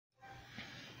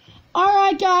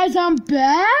Alright guys, I'm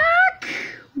back.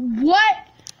 What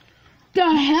the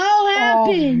hell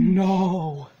happened?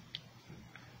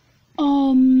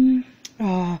 Oh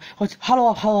no. Let's huddle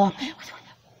up. What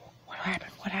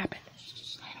happened? What happened?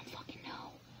 I don't fucking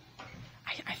know.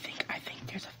 I think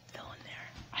there's a villain there.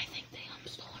 I think they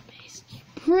stole our base.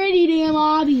 Pretty damn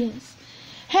obvious.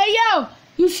 Hey yo,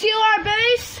 you steal our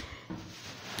base?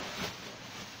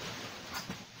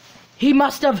 He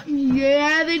must have.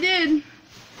 Yeah, they did.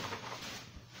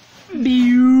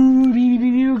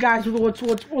 Guys,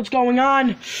 what's going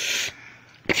on?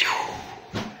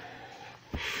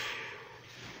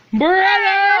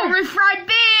 Brother! Refried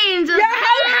beans! Yeah,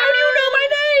 how do you know my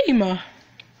name?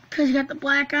 Because you got the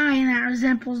black eye and that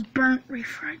resembles burnt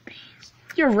refried beans.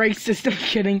 You're racist, I'm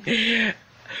kidding.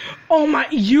 Oh my,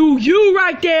 you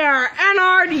right there!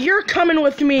 Ennard, you're coming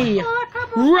with me!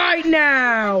 Right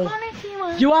now!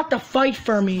 You have to fight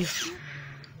for me.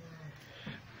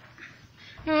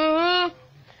 Guys!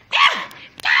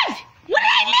 What did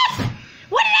I miss?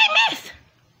 What did I miss?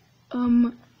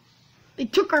 They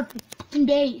took our fucking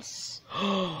base.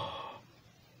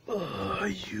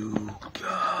 You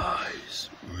guys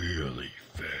really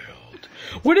failed.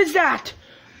 What is that?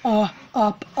 Up.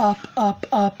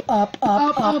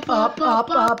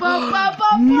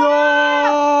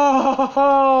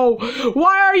 No!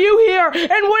 Why are you here?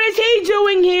 And what is he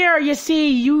doing here? You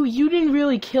see, you didn't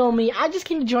really kill me. I just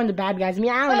came to join the bad guys. I mean,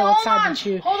 I don't know what side to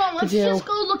choose. Hold on, let's just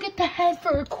go look at the head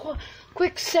for a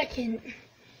quick second.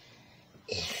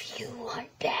 If you want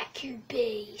back your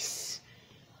base,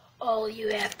 all you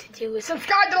have to do is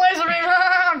subscribe to Laser Beam.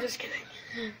 I'm just kidding.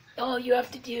 All you have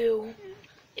to do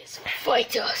is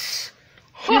fight us.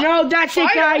 You know, that's it,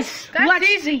 guys. That's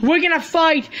easy. We're gonna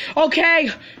fight. Okay,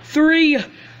 3.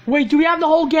 Wait, do we have the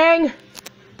whole gang?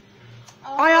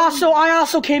 I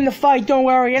also came to fight. Don't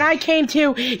worry, and I came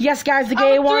too. Yes, guys, the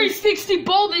gay one. 360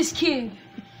 boldest kid.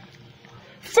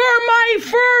 For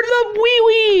the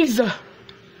wee-wees.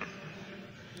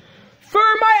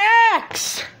 For my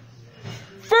ex.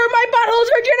 For my butthole's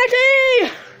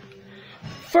virginity.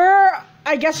 For,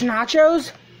 I guess,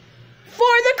 nachos.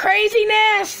 For the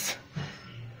craziness.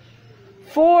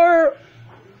 For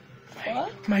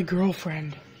my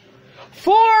girlfriend.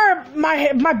 For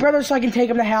my brother, so I can take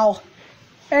him to hell.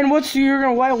 And what are you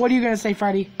gonna say,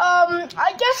 Freddy?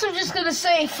 I guess I'm just gonna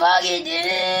say, fuck it,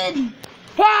 dude.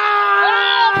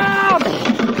 Ah!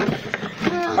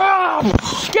 Ah!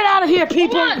 Get out of here,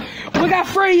 people! We got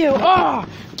free you! Oh!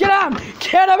 Get him!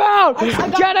 Get him out!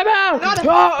 Get him out! I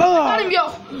got him,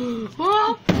 yo!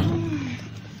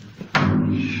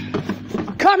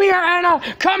 Come here, Anna!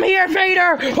 Come here,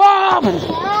 Vader! Oh!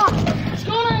 What's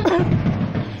going on?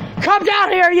 Come down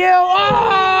here, you!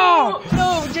 Oh!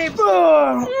 No, Dave.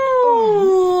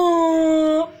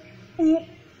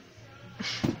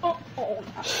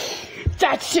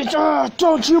 That's it!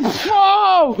 Don't you...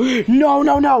 Oh! No!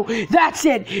 That's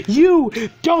it!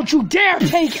 Don't you dare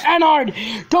take Ennard!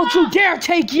 Don't you dare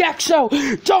take Yexo!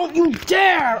 Don't you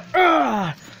dare!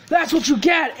 That's what you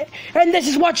get! And this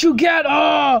is what you get!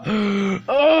 Now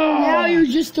you're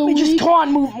just a weak... Come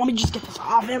on, move. Let me just get this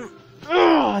off him.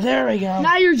 There we go.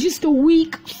 Now you're just a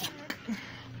weak...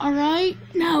 Alright?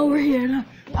 Now we're here. Now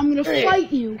I'm gonna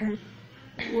fight you.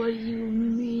 What do you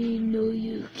mean? No,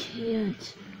 you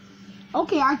can't.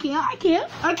 Okay, I can't.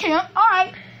 Alright.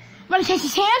 I'm gonna catch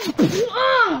his hands.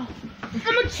 I'm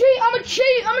a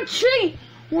cheat.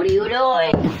 What are you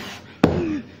doing?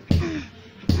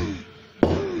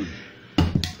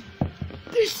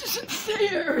 This isn't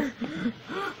fair.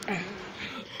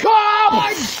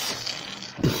 Come!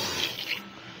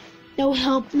 No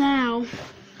help now.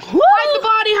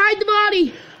 Hide the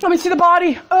body. Let me see the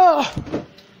body.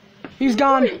 He's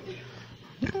gone.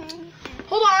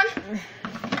 Hold on.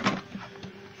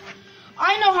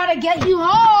 I know how to get you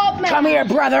home, man. Come here,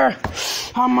 brother.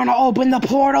 I'm gonna open the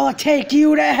portal and take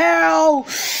you to hell.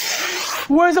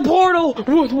 Where's the portal?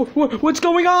 What's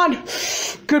going on?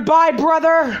 Goodbye,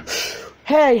 brother.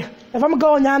 Hey, if I'm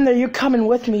going down there, you're coming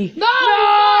with me. No!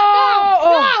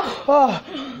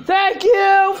 Thank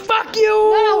you. Fuck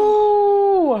you.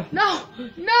 No!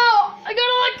 I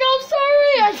gotta let go. I'm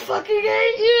sorry. I fucking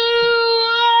hate you.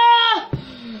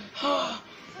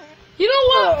 You know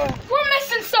what? We're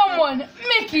missing someone.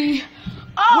 Mickey.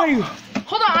 Oh, Wait.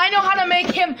 Hold on. I know how to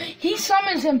make him. He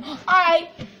summons him.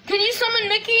 Can you summon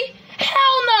Mickey?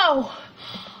 Hell no.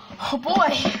 Oh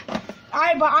boy.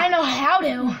 But I know how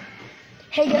to.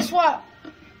 Hey, guess what?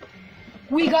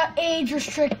 We got age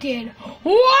restricted.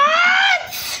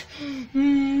 What?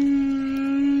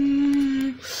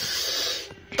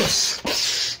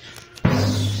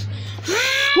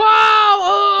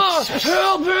 Wow!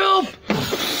 Help!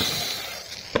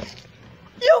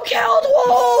 killed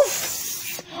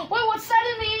Wolf! Wait, what's that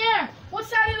in the air? What's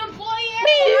that in the bloody air?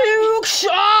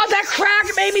 Oh, that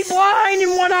crack made me blind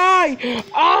in one eye.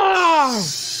 Ah!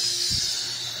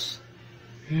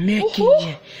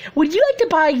 Mickey, would you like to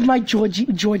buy my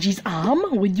Georgie's arm?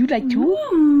 Would you like to?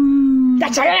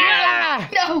 That's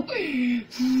No.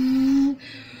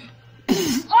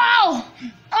 Oh!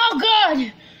 Oh,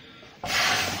 God!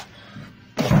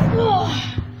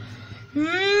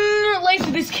 Late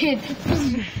for this kid.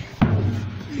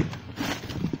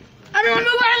 Everyone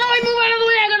move out of the way, move out of the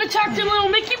way. I gotta talk to little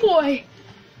Mickey boy.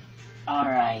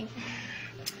 Alright.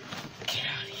 Get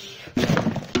out of here.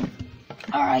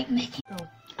 Alright, Mickey.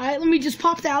 Alright, let me just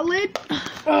pop that lid.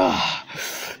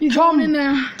 You come in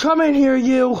there. Come in here,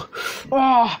 you.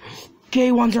 Oh,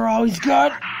 gay ones are always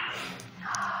good.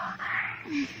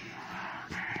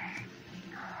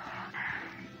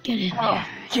 Get in there.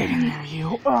 Get in there,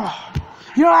 you.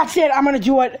 You know, that's it. I'm gonna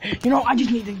do it. You know, I just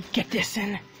need to get this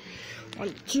in.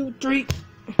 1, 2, 3.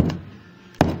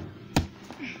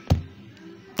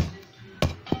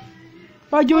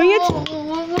 Am I doing it?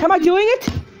 Am I doing it?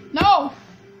 No.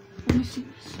 Let me see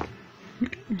this.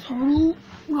 Total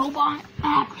robot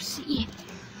accuracy.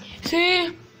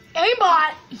 See?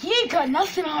 Aimbot, he ain't got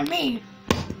nothing on me.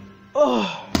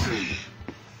 Oh.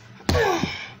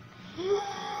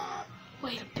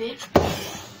 Wait a bit.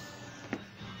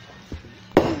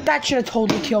 That should have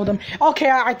totally killed him. Okay,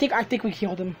 I think we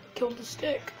killed him. Killed the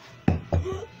stick.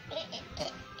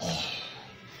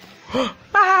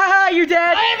 Ah, you're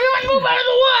dead. Hey, everyone move out of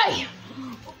the way!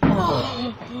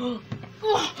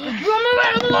 Everyone move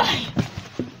out of the way!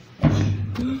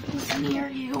 Listen here,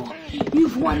 you.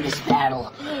 You've won this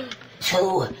battle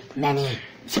too many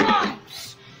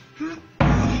times.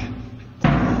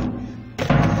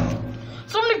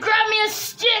 Somebody grab me a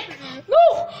stick!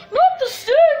 No! Not the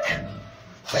stick!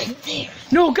 Right there.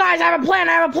 No, guys, I have a plan.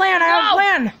 I have a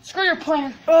plan. Screw your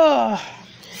plan.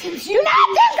 Since you not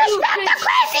disrespect the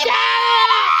craziness!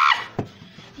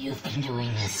 You've been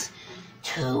doing this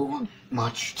too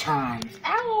much time.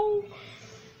 Ow!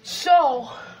 So,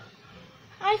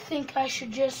 I think I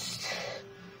should just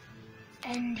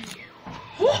end you.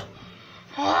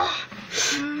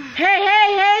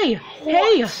 Hey!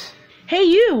 Hey,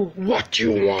 you! What do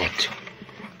you want?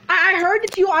 I heard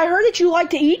that you like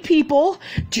to eat people.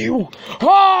 Do you?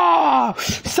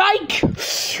 Psych!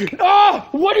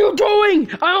 What are you doing?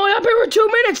 I only up here for 2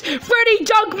 minutes. Freddy,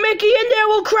 dunk Mickey in there.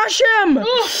 We'll crush him.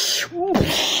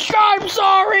 I'm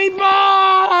sorry,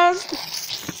 boss.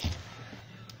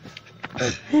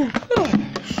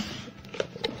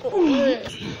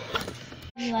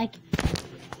 Like,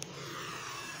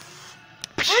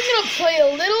 we're gonna play a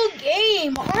little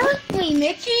game, aren't we,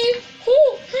 Mickey?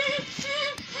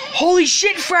 Holy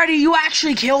shit, Freddy, you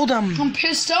actually killed him. I'm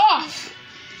pissed off.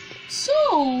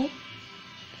 So,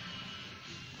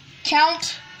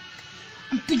 count.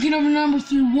 I'm thinking of a number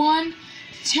through 1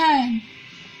 to 10.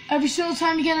 Every single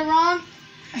time you get it wrong,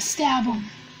 I stab him.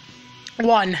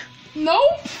 1.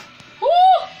 Nope.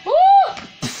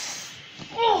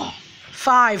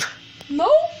 5.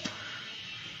 Nope.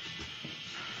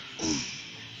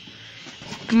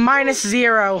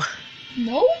 -0.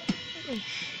 Nope.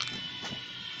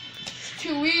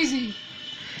 Too easy.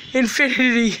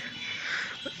 Infinity.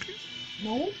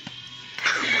 Nope.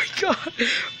 Oh my god.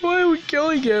 Why are we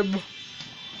killing him?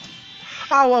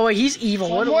 Oh, wait, he's evil.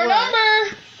 One more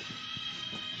number.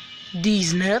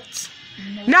 These nuts.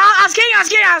 Nope. No, I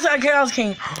was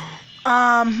king.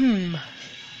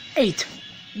 8.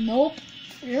 Nope.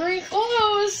 Very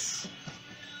close.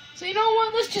 So you know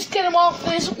what? Let's just get him off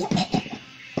this. Want to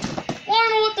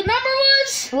know what the number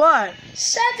was? What?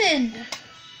 7.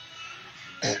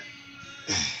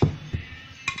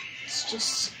 It's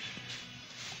just,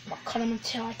 I'll cut him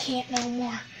until I can't no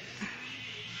more.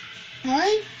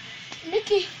 Alright,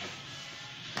 Mickey.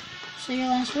 So your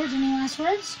last words, any last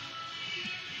words?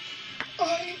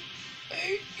 I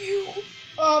hate you.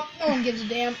 No one gives a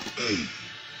damn.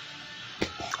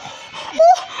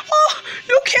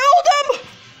 You killed him!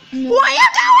 No, What are you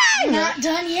doing? not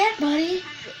done yet, buddy.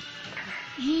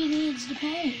 He needs to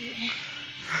pay.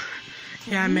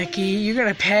 Yeah, Mickey, you're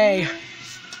gonna pay.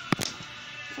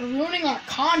 For ruining our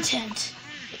content.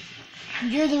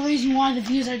 You're the reason why the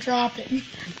views are dropping.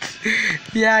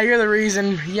 Yeah, you're the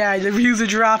reason. Yeah, the views are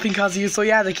dropping because of you, so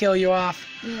you had to kill you off.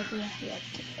 Yeah,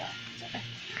 kick it off.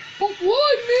 But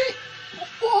why me?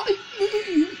 Why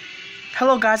me?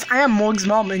 Hello, guys. I am Morg's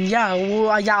mom, and yeah,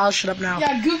 I'll shut up now.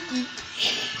 Yeah, Goofy.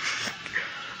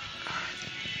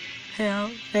 Yeah.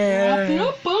 Wrap it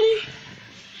up, buddy.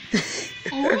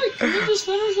 Alright, can we just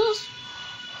finish this?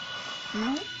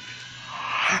 No?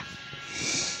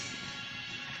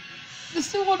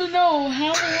 still want to know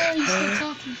how are you still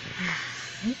talking?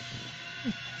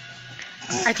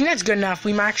 I think that's good enough.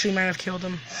 We might have killed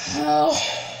him. Oh.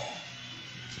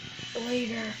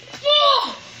 Later.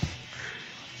 Oh!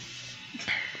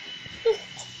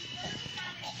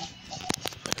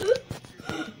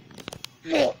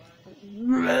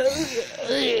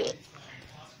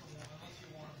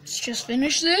 Let's just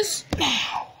finish this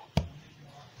now.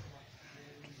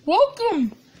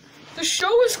 Welcome. The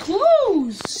show is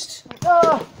closed.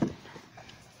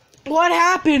 What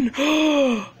happened?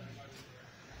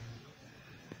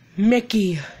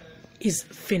 Mickey is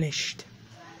finished.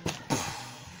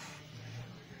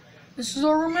 This is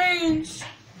our remains.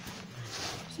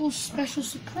 It's a little special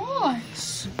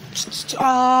surprise.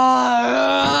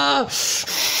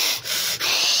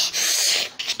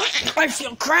 I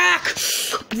feel crack.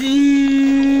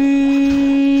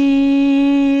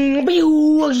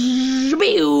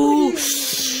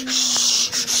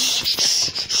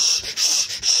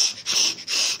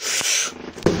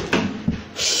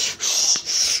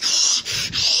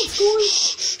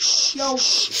 Yo,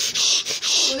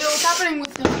 what's happening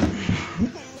with him?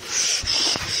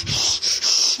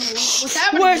 What's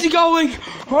happening? Where's he going?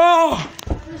 Oh,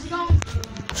 Where's he going?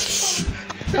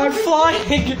 I'm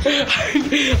flying.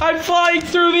 I'm flying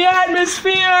through the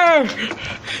atmosphere.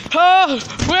 Oh,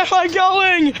 where am I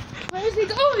going? Where is he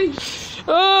going?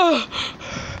 Oh,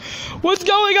 what's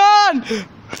going on?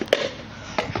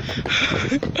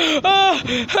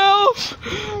 Help!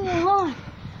 Hold on.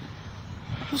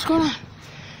 What's going on?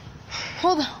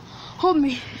 Hold on. Hold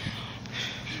me.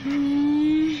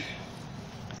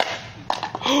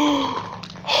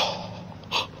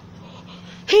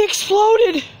 He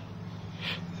exploded!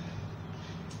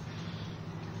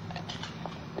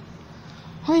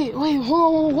 Wait,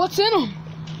 hold on. What's in him?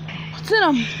 What's in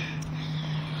him?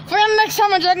 For the next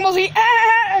time I Jack Mosey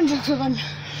and Jack Seven.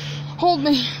 Hold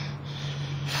me.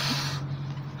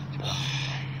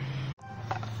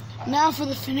 Now for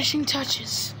the finishing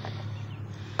touches.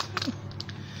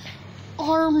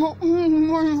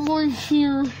 My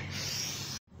here.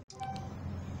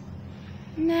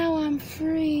 Now I'm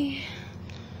free.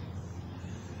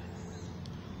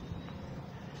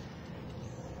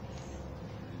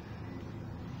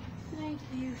 Thank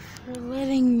you for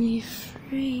letting me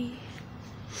free.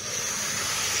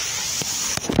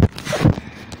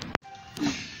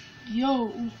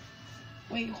 Yo.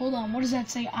 Wait, hold on. What does that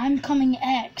say? I'm coming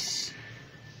X.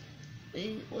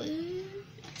 Wait, what?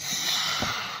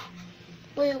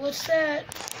 Wait, what's that?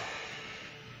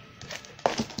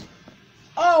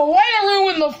 Oh, way to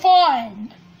ruin the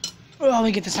fun! Oh, let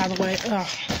me get this out of the way. Ugh.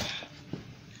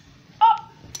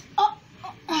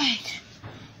 Alright.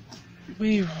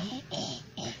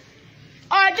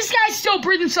 Alright, this guy's still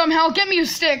breathing somehow. Get me a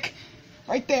stick.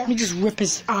 Right there. Let me just rip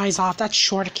his eyes off. That's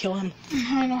sure to kill him.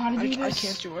 I know how to do this. I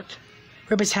can't do it.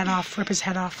 Rip his head off. Rip his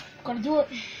head off. Gotta do it.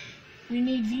 We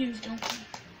need views, don't we?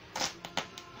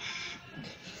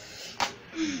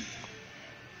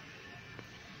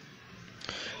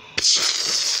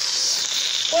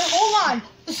 Wait, hold on.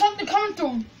 There's something coming through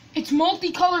him. It's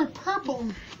multicolored purple.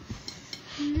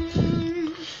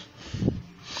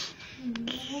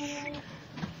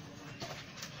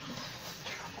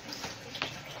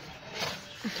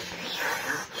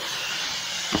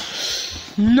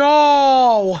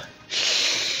 No!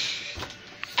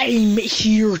 I'm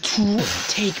here to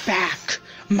take back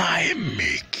my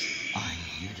Mickey. I'm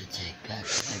here to take back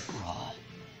what I brought.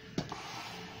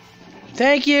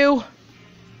 Thank you.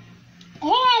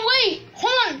 Hold on, wait.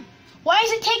 Hold on. Why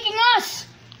is it taking us?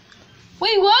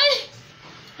 Wait, what?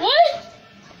 What?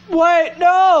 Wait,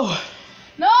 no.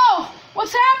 No.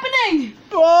 What's happening?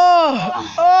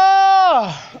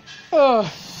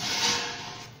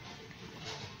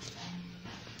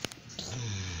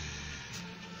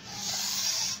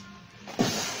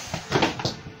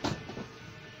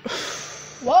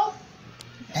 Well,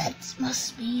 that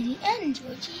must be the end,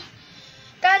 Georgie.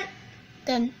 Dun,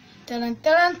 dun, dun, dun,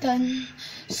 dun, dun.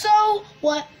 So,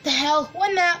 what the hell?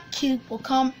 When that cube will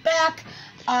come back,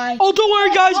 Oh, don't worry,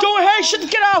 guys. Don't. Hey,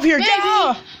 get out of here. Maybe Get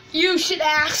out. you should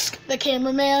ask the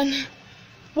cameraman.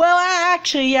 Well,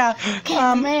 actually, yeah.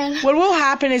 Cameraman. What will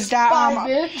happen is that Bye,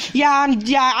 bitch.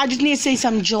 yeah. I just need to say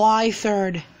something. July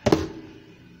 3rd,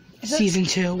 Is it? season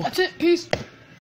 2. That's it. Peace.